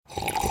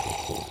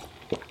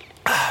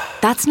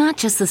That's not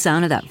just the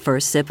sound of that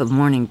first sip of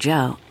Morning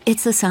Joe.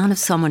 It's the sound of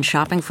someone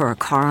shopping for a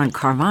car on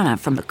Carvana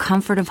from the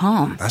comfort of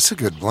home. That's a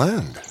good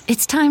blend.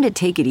 It's time to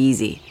take it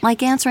easy,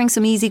 like answering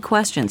some easy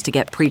questions to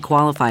get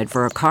pre-qualified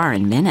for a car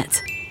in minutes.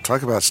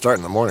 Talk about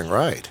starting the morning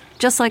right.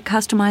 Just like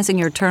customizing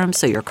your terms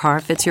so your car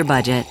fits your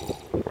budget.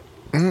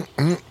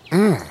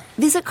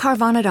 Visit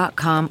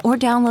Carvana.com or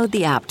download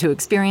the app to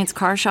experience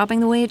car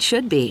shopping the way it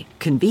should be.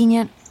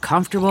 Convenient,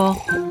 comfortable.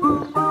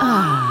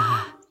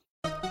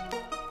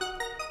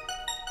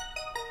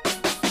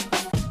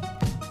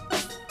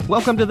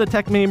 Welcome to the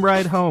Tech Meme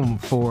Ride Home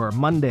for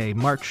Monday,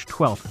 March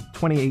 12th,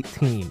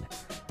 2018.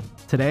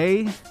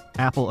 Today,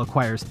 Apple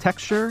acquires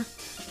Texture,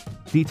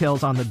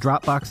 details on the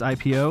Dropbox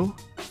IPO,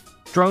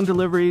 drone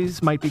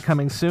deliveries might be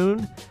coming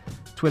soon,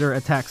 Twitter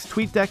attacks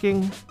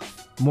TweetDecking,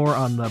 more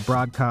on the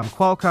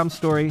Broadcom-Qualcomm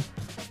story,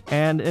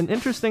 and an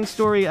interesting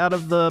story out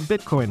of the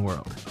Bitcoin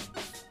world.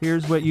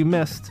 Here's what you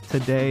missed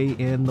today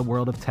in the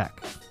world of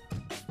tech.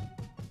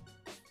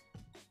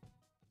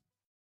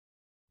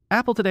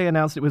 Apple today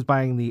announced it was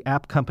buying the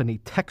app company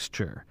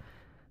Texture.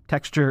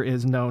 Texture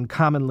is known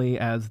commonly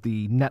as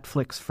the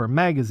Netflix for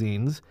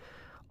magazines,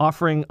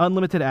 offering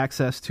unlimited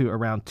access to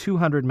around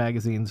 200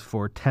 magazines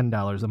for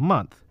 $10 a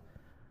month.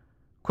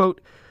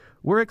 Quote,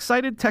 "We're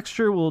excited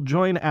Texture will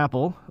join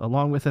Apple,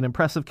 along with an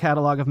impressive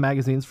catalog of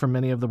magazines from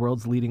many of the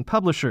world's leading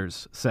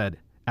publishers," said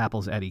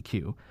Apple's Eddie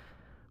Q.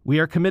 "We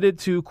are committed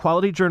to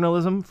quality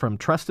journalism from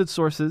trusted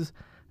sources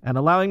and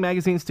allowing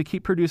magazines to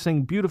keep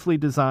producing beautifully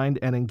designed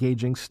and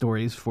engaging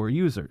stories for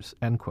users,"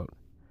 end quote.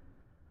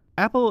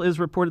 Apple is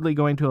reportedly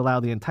going to allow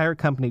the entire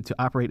company to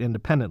operate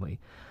independently,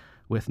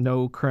 with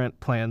no current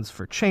plans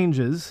for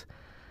changes,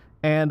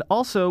 and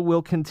also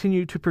will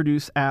continue to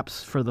produce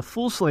apps for the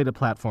full slate of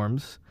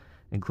platforms,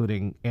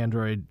 including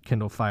Android,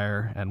 Kindle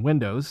Fire, and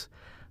Windows,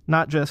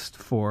 not just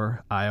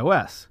for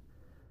iOS.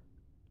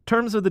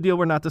 Terms of the deal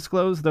were not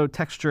disclosed, though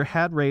Texture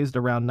had raised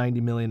around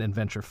 $90 million in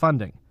venture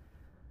funding.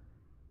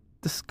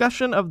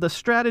 Discussion of the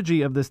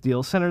strategy of this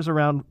deal centers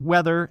around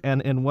whether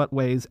and in what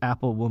ways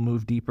Apple will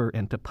move deeper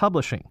into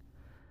publishing.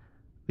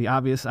 The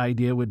obvious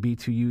idea would be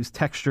to use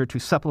Texture to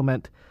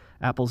supplement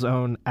Apple's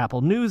own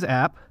Apple News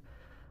app.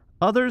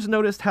 Others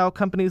noticed how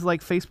companies like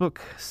Facebook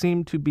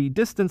seem to be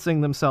distancing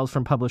themselves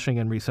from publishing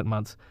in recent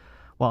months,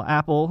 while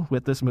Apple,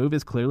 with this move,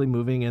 is clearly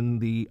moving in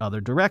the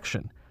other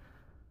direction.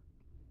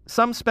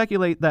 Some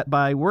speculate that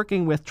by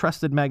working with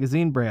trusted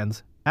magazine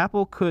brands,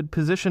 Apple could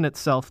position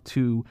itself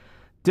to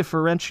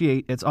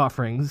differentiate its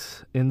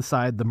offerings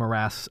inside the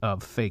morass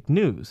of fake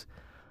news.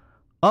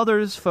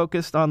 Others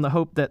focused on the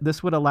hope that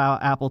this would allow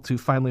Apple to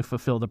finally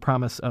fulfill the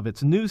promise of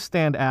its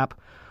Newsstand app,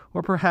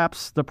 or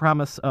perhaps the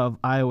promise of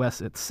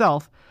iOS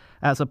itself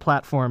as a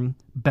platform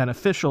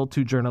beneficial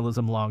to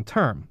journalism long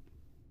term.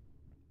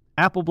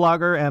 Apple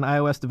blogger and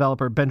iOS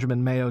developer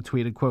Benjamin Mayo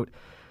tweeted, quote,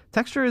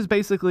 "Texture is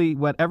basically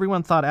what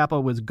everyone thought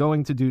Apple was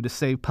going to do to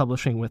save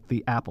publishing with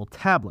the Apple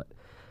tablet.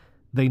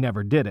 They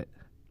never did it.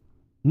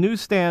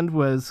 Newsstand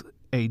was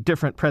a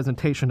different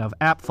presentation of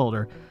App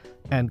Folder,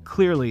 and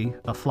clearly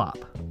a flop."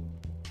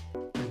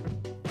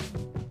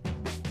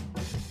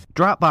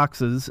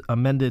 Dropbox's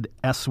amended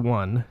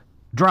S1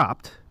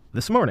 dropped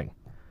this morning.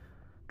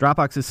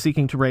 Dropbox is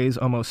seeking to raise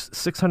almost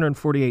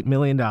 $648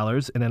 million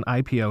in an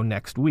IPO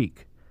next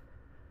week.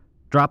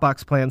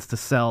 Dropbox plans to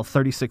sell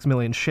 36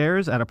 million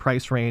shares at a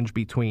price range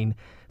between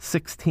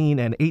 $16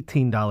 and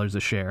 $18 a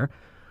share,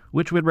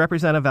 which would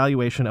represent a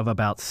valuation of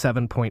about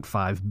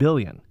 $7.5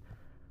 billion.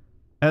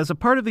 As a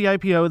part of the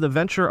IPO, the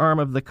venture arm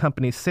of the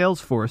company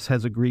Salesforce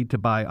has agreed to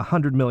buy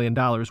 $100 million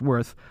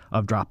worth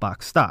of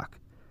Dropbox stock.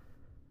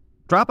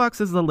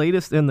 Dropbox is the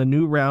latest in the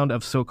new round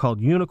of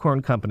so-called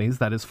unicorn companies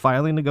that is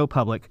filing to go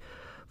public,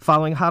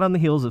 following hot on the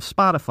heels of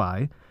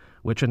Spotify,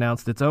 which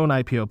announced its own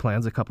IPO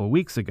plans a couple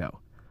weeks ago.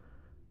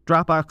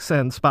 Dropbox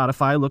and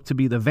Spotify look to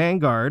be the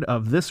vanguard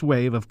of this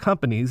wave of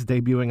companies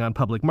debuting on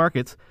public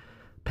markets,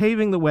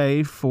 paving the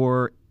way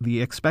for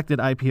the expected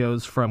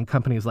IPOs from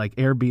companies like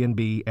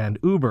Airbnb and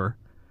Uber.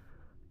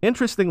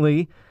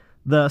 Interestingly,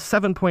 the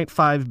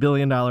 $7.5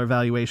 billion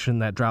valuation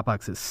that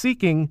Dropbox is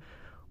seeking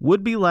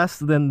would be less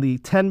than the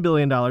 $10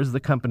 billion the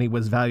company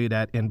was valued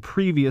at in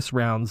previous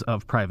rounds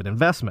of private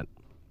investment.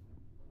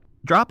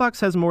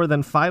 Dropbox has more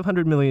than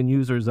 500 million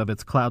users of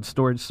its cloud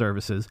storage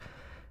services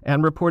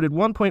and reported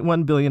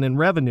 $1.1 billion in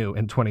revenue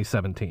in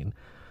 2017,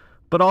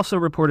 but also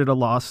reported a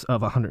loss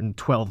of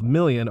 $112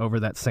 million over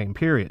that same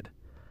period.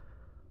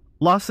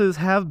 Losses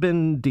have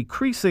been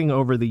decreasing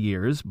over the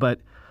years, but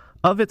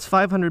of its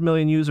 500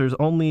 million users,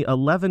 only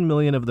 11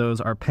 million of those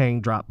are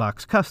paying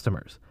Dropbox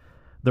customers.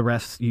 The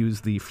rest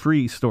use the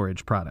free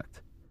storage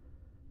product.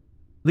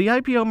 The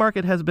IPO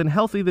market has been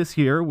healthy this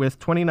year, with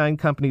 29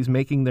 companies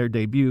making their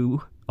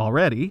debut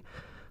already,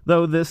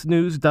 though this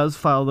news does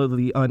follow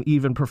the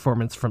uneven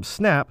performance from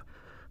Snap,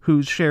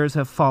 whose shares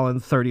have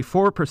fallen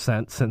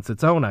 34% since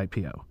its own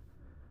IPO.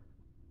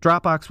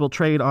 Dropbox will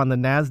trade on the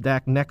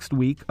NASDAQ next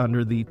week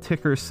under the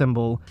ticker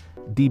symbol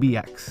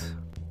DBX.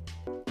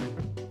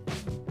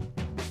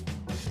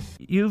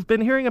 You've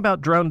been hearing about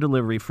drone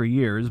delivery for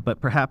years,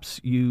 but perhaps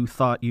you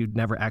thought you'd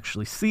never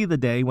actually see the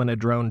day when a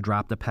drone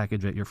dropped a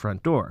package at your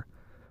front door.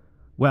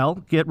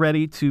 Well, get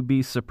ready to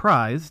be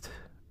surprised,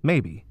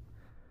 maybe.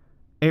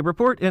 A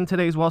report in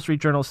today's Wall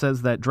Street Journal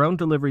says that drone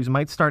deliveries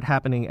might start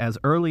happening as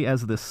early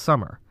as this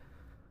summer.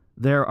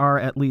 There are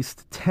at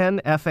least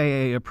 10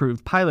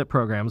 FAA-approved pilot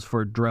programs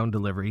for drone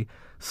delivery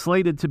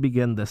slated to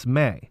begin this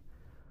May.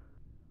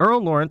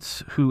 Earl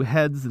Lawrence, who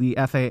heads the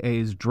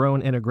FAA's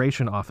Drone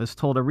Integration Office,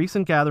 told a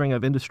recent gathering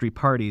of industry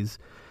parties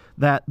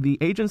that the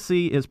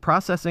agency is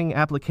processing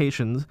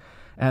applications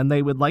and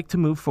they would like to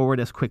move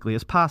forward as quickly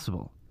as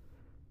possible.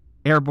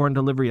 Airborne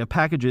delivery of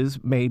packages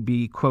may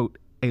be, quote,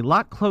 a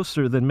lot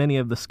closer than many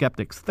of the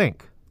skeptics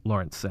think,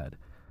 Lawrence said.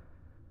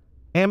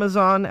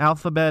 Amazon,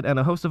 Alphabet, and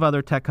a host of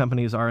other tech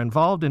companies are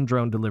involved in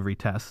drone delivery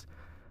tests,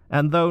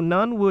 and though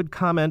none would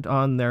comment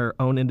on their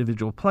own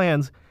individual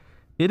plans,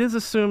 it is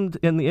assumed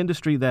in the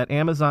industry that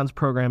Amazon's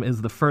program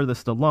is the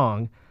furthest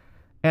along,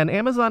 and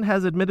Amazon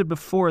has admitted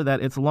before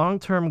that its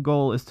long-term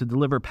goal is to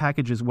deliver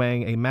packages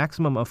weighing a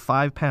maximum of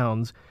 5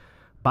 pounds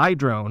by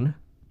drone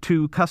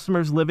to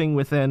customers living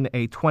within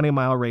a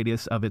 20-mile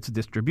radius of its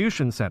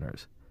distribution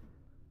centers.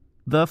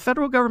 The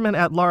federal government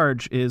at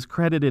large is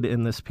credited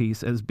in this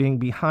piece as being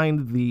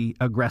behind the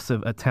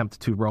aggressive attempt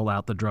to roll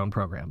out the drone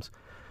programs.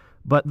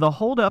 But the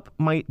holdup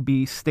might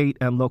be state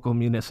and local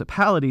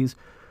municipalities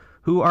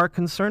who are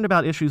concerned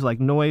about issues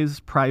like noise,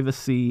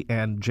 privacy,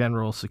 and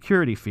general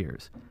security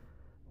fears.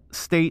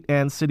 State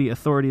and city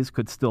authorities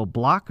could still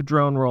block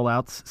drone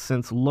rollouts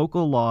since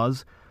local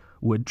laws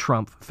would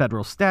trump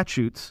federal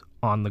statutes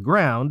on the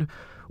ground,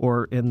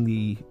 or in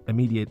the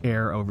immediate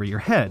air over your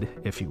head,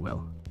 if you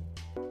will.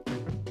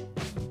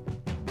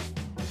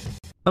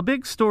 A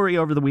big story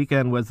over the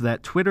weekend was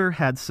that Twitter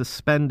had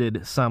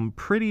suspended some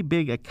pretty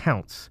big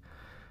accounts,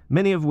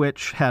 many of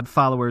which had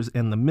followers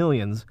in the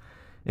millions,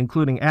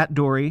 including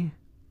 @Dory,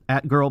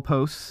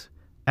 @GirlPosts,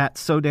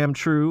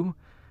 @SoDamnTrue,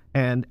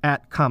 and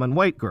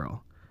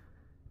 @CommonWhiteGirl,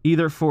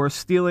 either for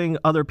stealing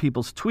other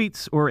people's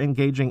tweets or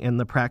engaging in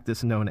the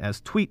practice known as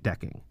tweet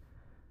decking.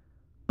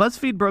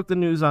 BuzzFeed broke the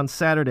news on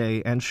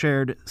Saturday and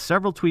shared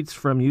several tweets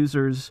from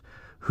users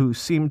who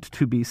seemed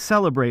to be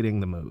celebrating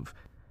the move.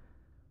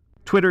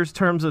 Twitter's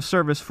terms of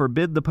service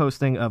forbid the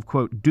posting of,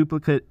 quote,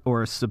 duplicate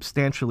or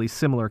substantially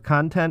similar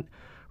content,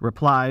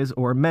 replies,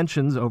 or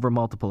mentions over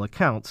multiple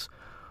accounts,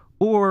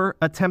 or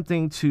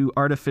attempting to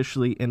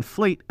artificially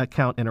inflate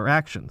account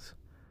interactions.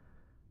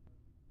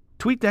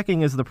 Tweet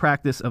decking is the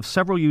practice of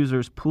several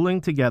users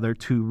pooling together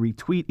to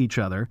retweet each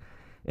other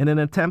in an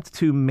attempt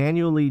to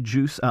manually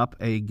juice up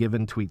a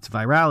given tweet's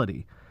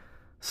virality.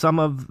 Some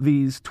of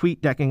these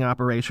tweet decking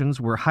operations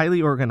were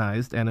highly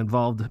organized and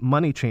involved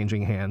money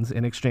changing hands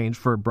in exchange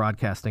for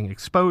broadcasting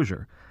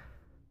exposure.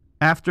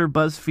 After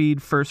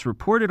BuzzFeed first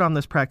reported on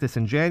this practice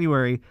in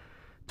January,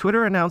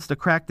 Twitter announced a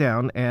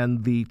crackdown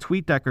and the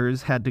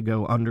TweetDeckers had to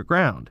go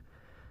underground.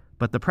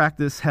 But the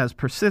practice has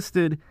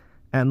persisted,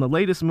 and the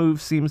latest move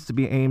seems to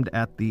be aimed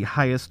at the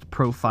highest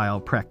profile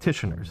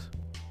practitioners.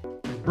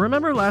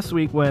 Remember last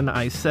week when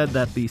I said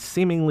that the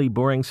seemingly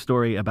boring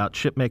story about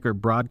chipmaker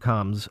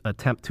Broadcom's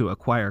attempt to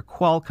acquire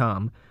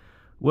Qualcomm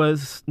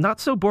was not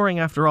so boring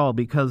after all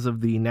because of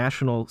the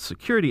national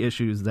security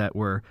issues that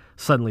were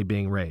suddenly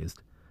being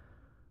raised?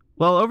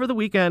 Well, over the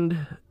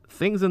weekend,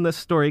 things in this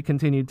story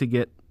continued to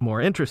get more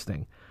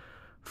interesting.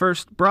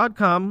 First,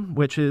 Broadcom,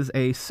 which is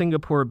a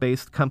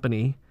Singapore-based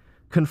company,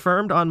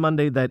 confirmed on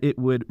Monday that it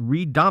would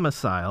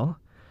re-domicile,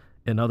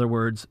 in other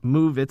words,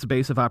 move its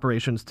base of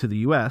operations to the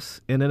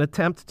U.S., in an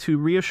attempt to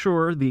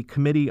reassure the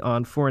Committee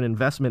on Foreign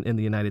Investment in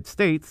the United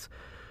States,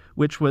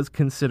 which was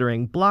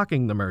considering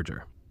blocking the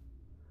merger.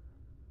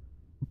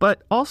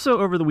 But also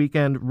over the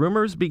weekend,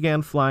 rumors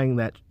began flying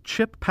that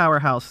chip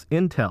powerhouse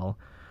Intel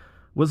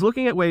was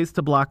looking at ways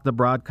to block the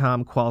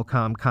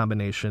Broadcom-Qualcomm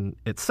combination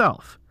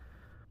itself.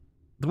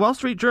 The Wall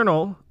Street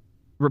Journal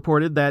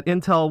reported that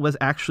Intel was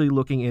actually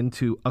looking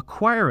into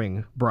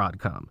acquiring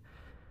Broadcom.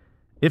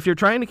 If you're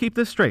trying to keep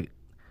this straight,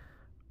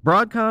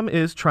 Broadcom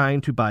is trying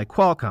to buy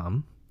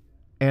Qualcomm,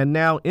 and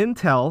now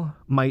Intel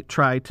might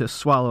try to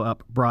swallow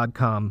up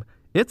Broadcom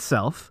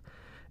itself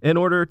in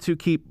order to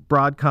keep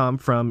Broadcom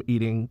from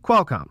eating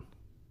Qualcomm.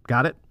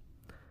 Got it?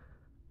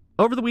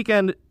 Over the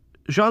weekend,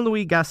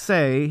 Jean-Louis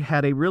Gasset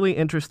had a really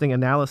interesting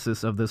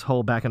analysis of this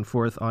whole back and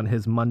forth on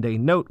his Monday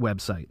Note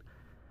website.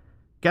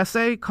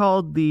 Gasset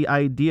called the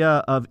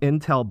idea of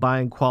Intel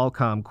buying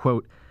Qualcomm,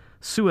 quote,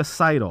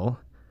 suicidal,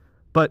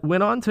 but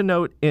went on to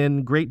note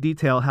in great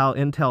detail how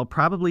Intel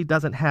probably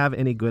doesn't have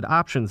any good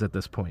options at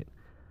this point.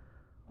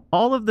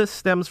 All of this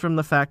stems from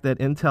the fact that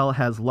Intel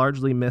has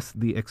largely missed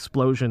the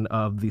explosion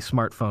of the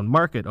smartphone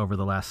market over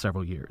the last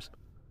several years.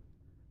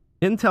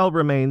 Intel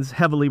remains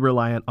heavily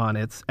reliant on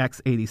its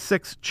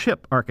x86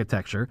 chip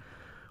architecture,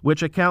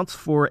 which accounts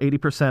for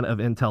 80% of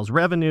Intel's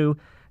revenue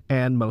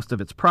and most of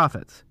its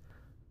profits.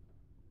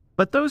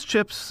 But those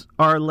chips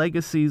are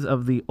legacies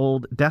of the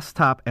old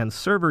desktop and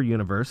server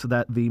universe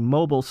that the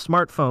mobile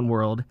smartphone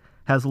world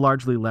has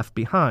largely left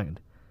behind.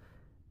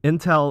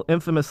 Intel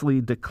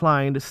infamously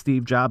declined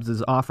Steve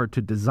Jobs' offer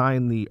to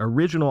design the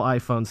original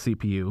iPhone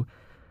CPU,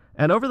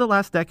 and over the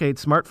last decade,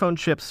 smartphone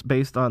chips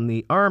based on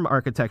the ARM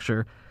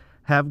architecture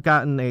have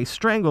gotten a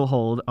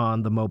stranglehold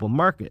on the mobile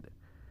market.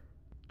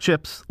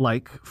 Chips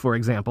like, for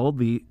example,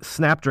 the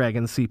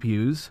Snapdragon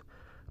CPUs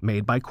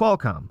made by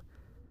Qualcomm.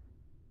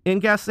 In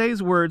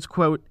Gassay's words,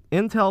 quote,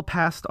 Intel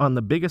passed on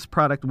the biggest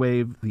product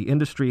wave the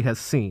industry has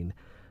seen,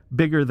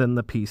 bigger than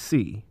the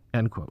PC,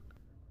 end quote.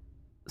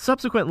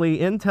 Subsequently,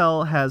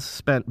 Intel has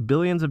spent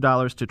billions of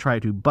dollars to try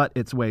to butt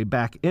its way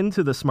back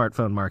into the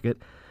smartphone market,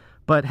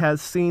 but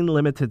has seen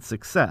limited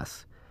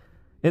success.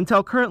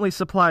 Intel currently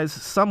supplies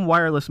some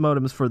wireless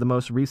modems for the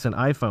most recent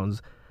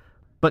iPhones,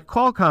 but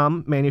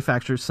Qualcomm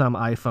manufactures some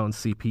iPhone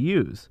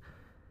CPUs.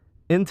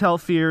 Intel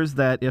fears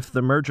that if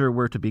the merger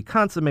were to be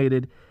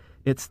consummated,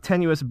 its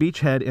tenuous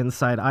beachhead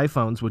inside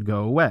iPhones would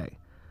go away.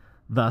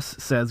 Thus,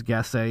 says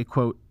Gassay,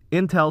 quote,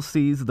 Intel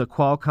sees the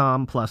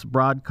Qualcomm plus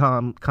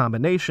Broadcom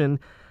combination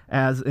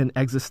as an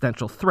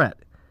existential threat,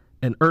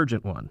 an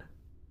urgent one.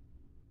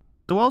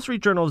 The Wall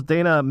Street Journal's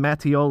Dana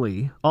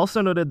Mattioli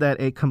also noted that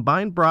a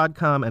combined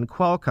Broadcom and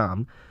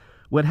Qualcomm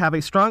would have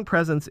a strong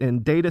presence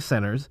in data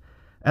centers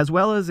as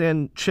well as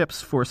in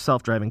chips for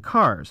self-driving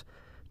cars,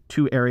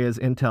 two areas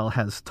Intel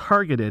has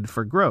targeted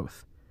for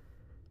growth.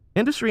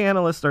 Industry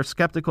analysts are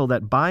skeptical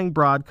that buying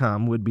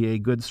Broadcom would be a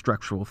good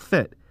structural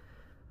fit.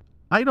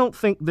 I don't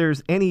think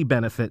there's any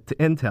benefit to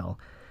Intel,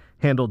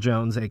 Handel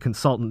Jones, a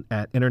consultant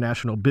at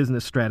International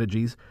Business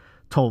Strategies,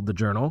 told the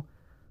Journal.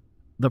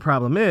 The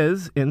problem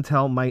is,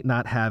 Intel might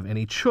not have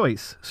any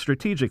choice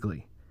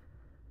strategically.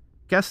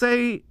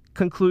 Gassay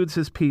concludes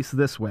his piece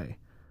this way.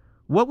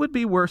 What would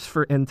be worse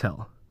for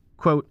Intel?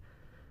 Quote,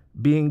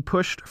 being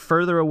pushed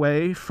further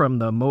away from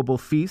the mobile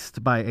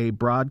feast by a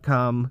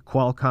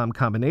Broadcom-Qualcomm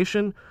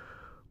combination,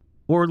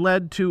 or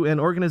led to an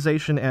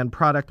organization and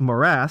product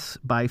morass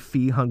by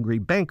fee-hungry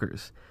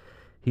bankers.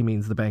 He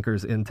means the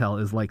bankers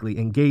Intel is likely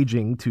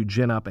engaging to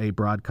gin up a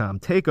Broadcom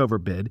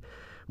takeover bid,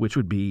 which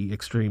would be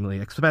extremely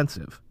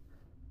expensive.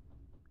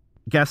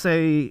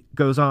 Gassay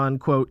goes on,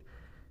 quote,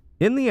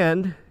 in the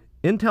end,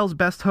 Intel's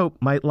best hope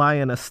might lie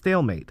in a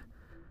stalemate.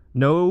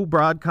 No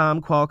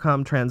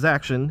Broadcom-Qualcomm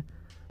transaction,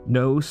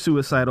 no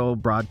suicidal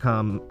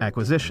Broadcom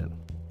acquisition.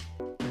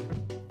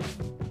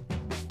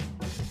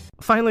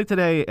 Finally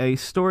today, a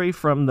story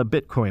from the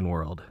Bitcoin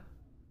world.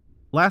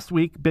 Last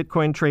week,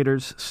 Bitcoin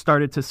traders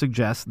started to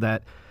suggest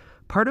that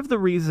part of the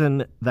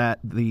reason that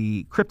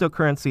the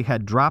cryptocurrency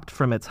had dropped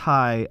from its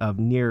high of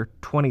near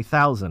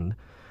 20,000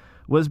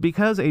 was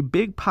because a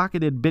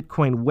big-pocketed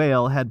Bitcoin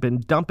whale had been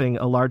dumping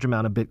a large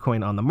amount of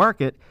Bitcoin on the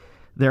market,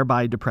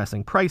 thereby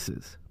depressing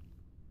prices.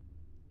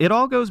 It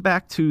all goes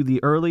back to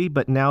the early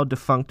but now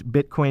defunct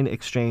Bitcoin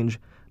exchange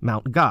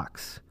Mt.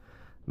 Gox.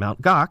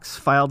 Mt. Gox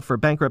filed for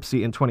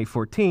bankruptcy in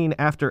 2014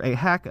 after a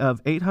hack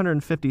of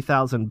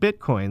 850,000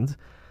 Bitcoins,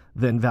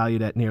 then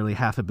valued at nearly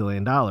 $500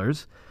 million.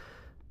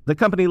 The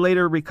company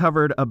later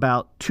recovered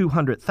about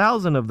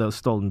 200,000 of those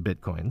stolen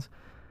Bitcoins.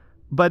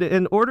 But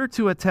in order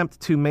to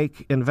attempt to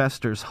make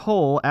investors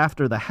whole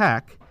after the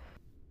hack,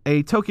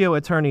 a Tokyo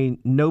attorney,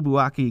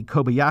 Nobuaki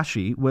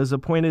Kobayashi, was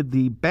appointed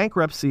the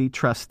bankruptcy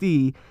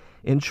trustee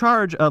in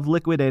charge of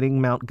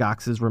liquidating Mt.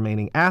 Gox's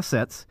remaining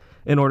assets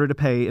in order to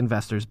pay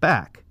investors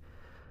back.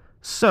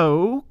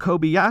 So,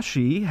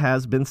 Kobayashi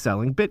has been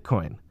selling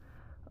Bitcoin.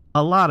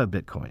 A lot of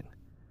Bitcoin.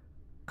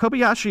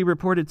 Kobayashi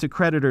reported to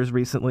creditors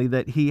recently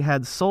that he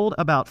had sold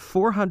about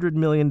 $400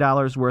 million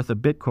worth of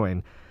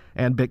Bitcoin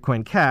and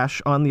Bitcoin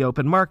Cash on the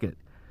open market.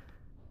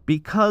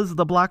 Because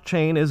the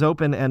blockchain is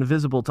open and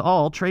visible to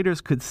all,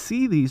 traders could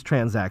see these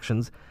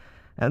transactions,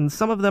 and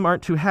some of them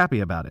aren't too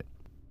happy about it.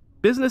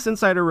 Business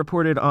Insider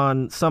reported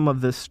on some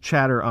of this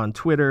chatter on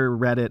Twitter,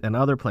 Reddit, and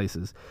other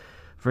places.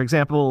 For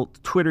example,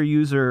 Twitter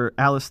user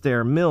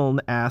Alistair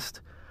Milne asked,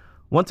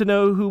 "Want to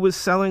know who was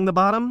selling the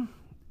bottom?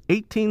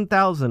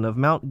 18,000 of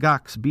Mt.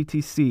 Gox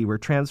BTC were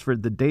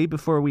transferred the day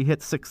before we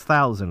hit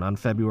 6,000 on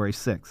February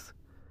 6th.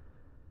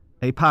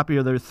 A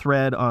popular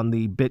thread on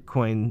the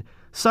Bitcoin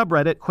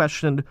subreddit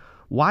questioned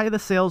why the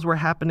sales were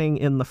happening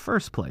in the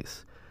first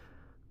place.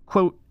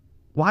 Quote,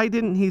 why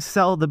didn't he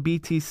sell the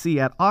BTC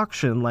at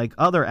auction like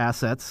other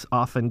assets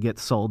often get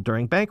sold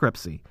during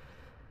bankruptcy?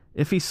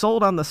 If he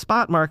sold on the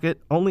spot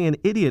market, only an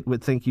idiot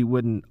would think you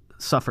wouldn't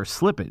suffer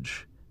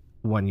slippage,"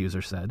 one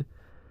user said.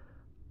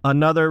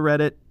 Another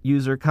Reddit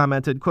user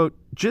commented, quote,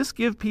 "Just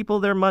give people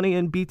their money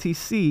in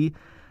BTC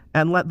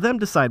and let them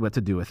decide what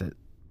to do with it.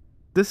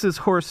 This is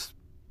horse,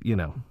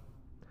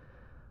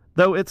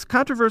 Though it's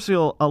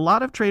controversial, a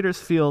lot of traders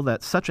feel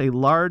that such a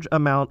large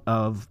amount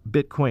of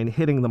Bitcoin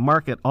hitting the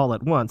market all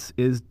at once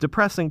is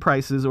depressing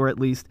prices, or at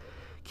least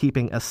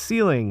keeping a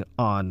ceiling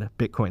on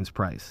Bitcoin's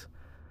price.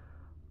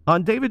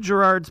 On David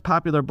Gerard's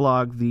popular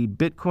blog, the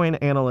Bitcoin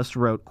analyst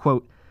wrote,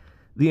 quote,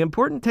 "The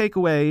important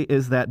takeaway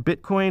is that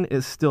Bitcoin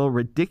is still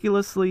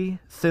ridiculously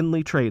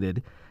thinly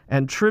traded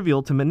and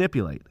trivial to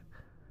manipulate.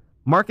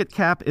 Market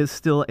cap is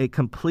still a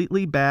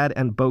completely bad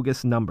and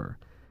bogus number.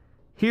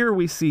 Here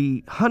we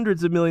see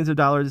hundreds of millions of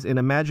dollars in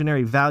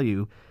imaginary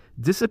value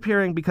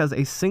disappearing because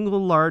a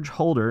single large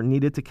holder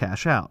needed to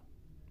cash out,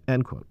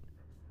 end quote.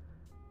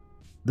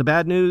 The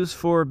bad news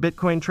for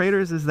Bitcoin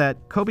traders is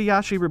that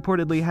Kobayashi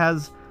reportedly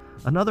has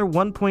another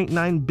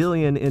 1.9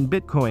 billion in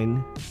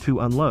Bitcoin to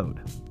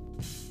unload.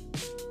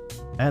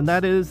 And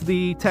that is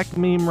the Tech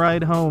Meme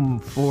Ride Home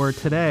for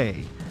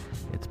today.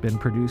 It's been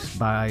produced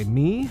by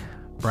me,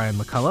 Brian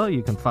McCullough.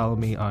 You can follow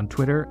me on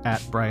Twitter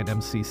at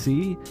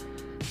BrianMCC.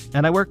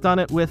 And I worked on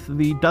it with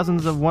the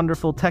dozens of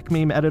wonderful tech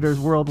meme editors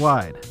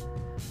worldwide.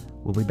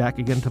 We'll be back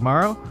again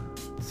tomorrow.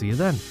 See you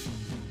then.